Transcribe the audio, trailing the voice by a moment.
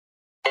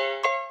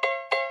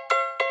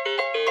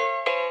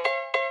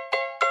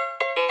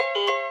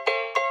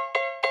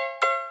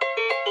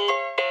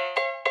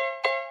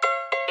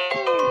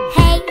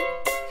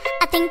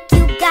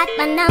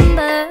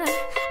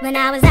When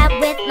I was out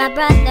with my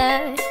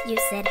brother, you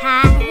said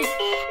hi,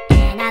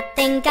 and I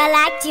think I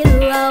liked you.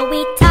 Oh,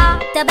 we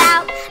talked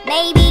about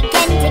maybe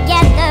getting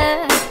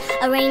together,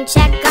 a rain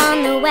check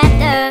on the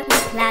weather,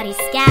 cloudy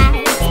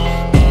skies.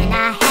 And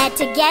I had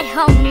to get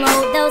home,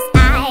 oh, those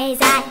eyes.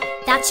 I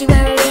thought you were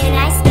a really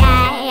nice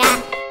guy,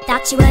 I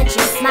thought you were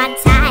just my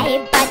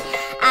type, but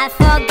I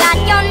forgot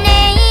your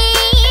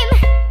name.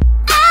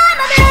 I'm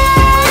a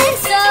blind,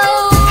 so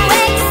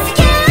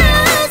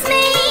excuse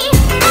me.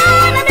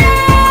 I'm a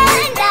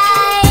blind, I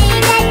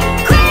get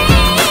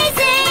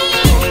crazy,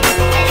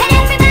 and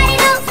everybody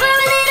knows for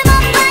a little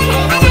more fun,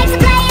 I like to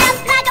play up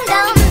like I'm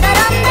dumb, but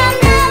I'm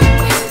dumb,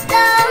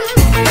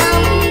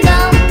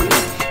 dumb,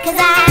 'cause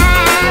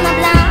I'm a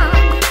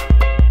blonde.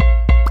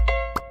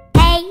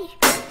 Hey,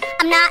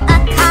 I'm not a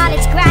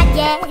college grad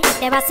yet,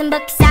 there are some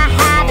books I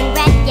haven't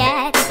read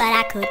yet, but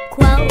I could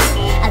quote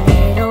a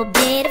little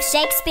bit of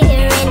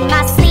Shakespeare in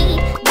my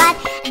sleep. But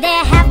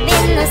there have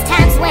been those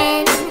times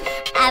when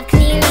I've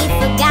clearly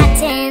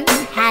forgotten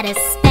how to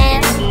spell